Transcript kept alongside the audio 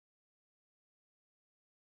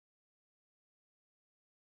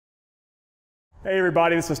Hey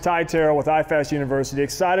everybody, this is Terrell with iFast University.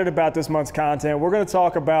 Excited about this month's content. We're going to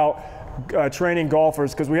talk about training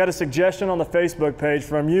golfers because we had a suggestion on the Facebook page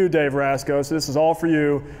from you, Dave Rasco, so this is all for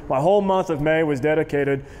you. My whole month of May was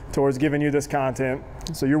dedicated towards giving you this content,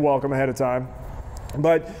 so you're welcome ahead of time.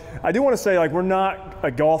 But I do want to say, we're not a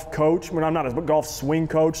golf coach. I'm not a golf swing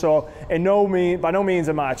coach, so by no means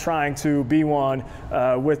am I trying to be one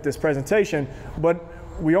with this presentation, but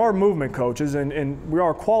we are movement coaches and we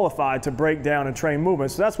are qualified to break down and train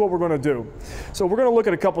movement, so that's what we're going to do. So we're going to look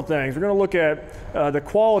at a couple things. We're going to look at the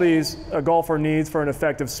qualities a golfer needs for an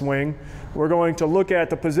effective swing. We're going to look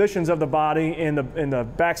at the positions of the body in the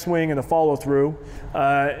backswing and the follow through,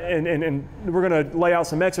 and we're going to lay out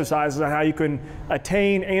some exercises on how you can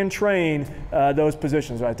attain and train those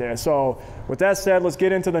positions right there. So with that said, let's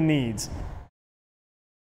get into the needs.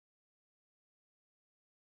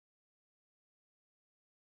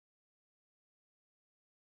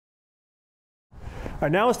 All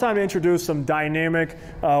right, now it's time to introduce some dynamic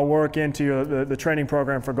work into the training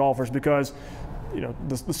program for golfers because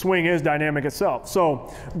the swing is dynamic itself.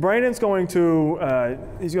 So Brandon's going to,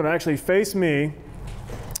 he's going to actually face me,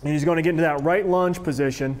 and he's going to get into that right lunge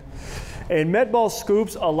position. And med ball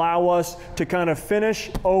scoops allow us to kind of finish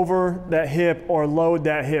over that hip or load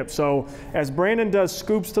that hip. So as Brandon does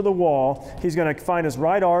scoops to the wall, he's going to find his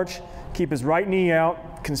right arch, keep his right knee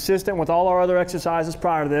out, consistent with all our other exercises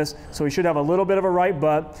prior to this. So he should have a little bit of a right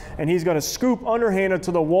butt, and he's going to scoop underhanded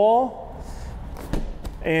to the wall,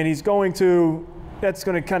 and he's going to, that's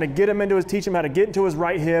going to kind of get him into teach him how to get into his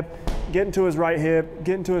right hip, get into his right hip,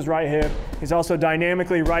 get into his right hip. He's also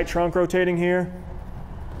dynamically right trunk rotating here.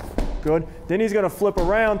 Good. Then he's going to flip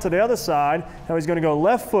around to the other side. Now he's going to go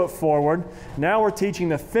left foot forward. Now we're teaching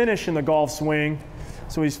the finish in the golf swing.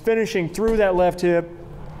 So he's finishing through that left hip.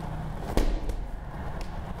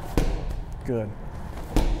 Good.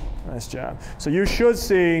 Nice job. So you should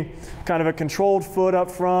see kind of a controlled foot up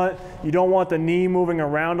front. You don't want the knee moving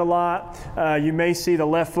around a lot. You may see the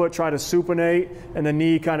left foot try to supinate and the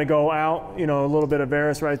knee kind of go out, a little bit of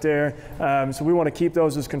varus right there. So we want to keep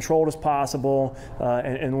those as controlled as possible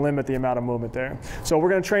and limit the amount of movement there. So we're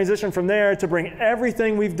going to transition from there to bring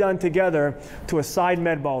everything we've done together to a side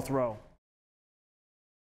med ball throw.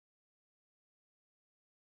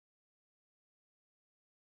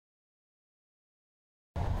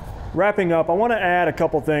 Wrapping up, I want to add a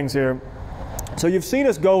couple things here. So you've seen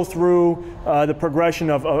us go through the progression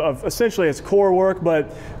of essentially it's core work,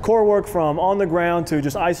 but core work from on the ground to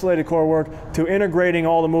just isolated core work to integrating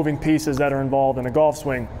all the moving pieces that are involved in a golf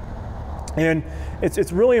swing. And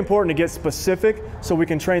it's really important to get specific so we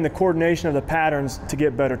can train the coordination of the patterns to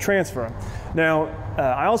get better transfer. Now,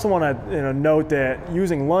 I also want to note that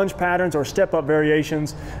using lunge patterns or step-up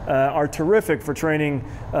variations are terrific for training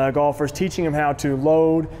golfers, teaching them how to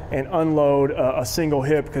load and unload a single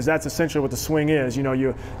hip, because that's essentially what the swing is.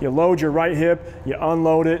 You load your right hip, you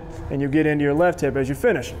unload it, and you get into your left hip as you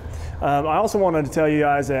finish. I also wanted to tell you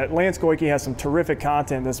guys that Lance Goyke has some terrific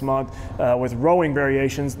content this month with rowing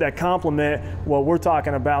variations that complement what we're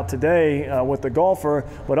talking about today with the golfer,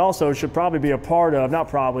 but also should probably be a part of, not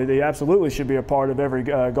probably, they absolutely should be a part of every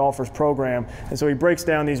golfer's program. And so he breaks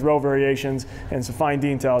down these row variations and some fine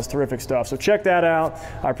detail. It's terrific stuff. So check that out.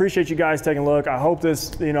 I appreciate you guys taking a look. I hope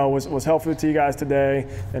this was helpful to you guys today,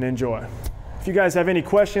 and enjoy. If you guys have any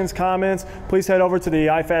questions, comments, please head over to the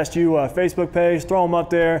iFastU Facebook page, throw them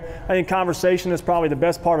up there. I think conversation is probably the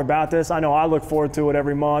best part about this. I know I look forward to it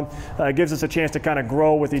every month. It gives us a chance to kind of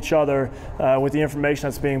grow with each other with the information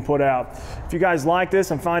that's being put out. If you guys like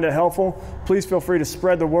this and find it helpful, please feel free to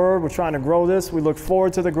spread the word. We're trying to grow this. We look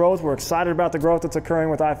forward to the growth. We're excited about the growth that's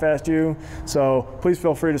occurring with iFastU. So please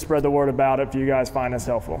feel free to spread the word about it if you guys find this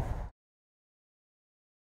helpful.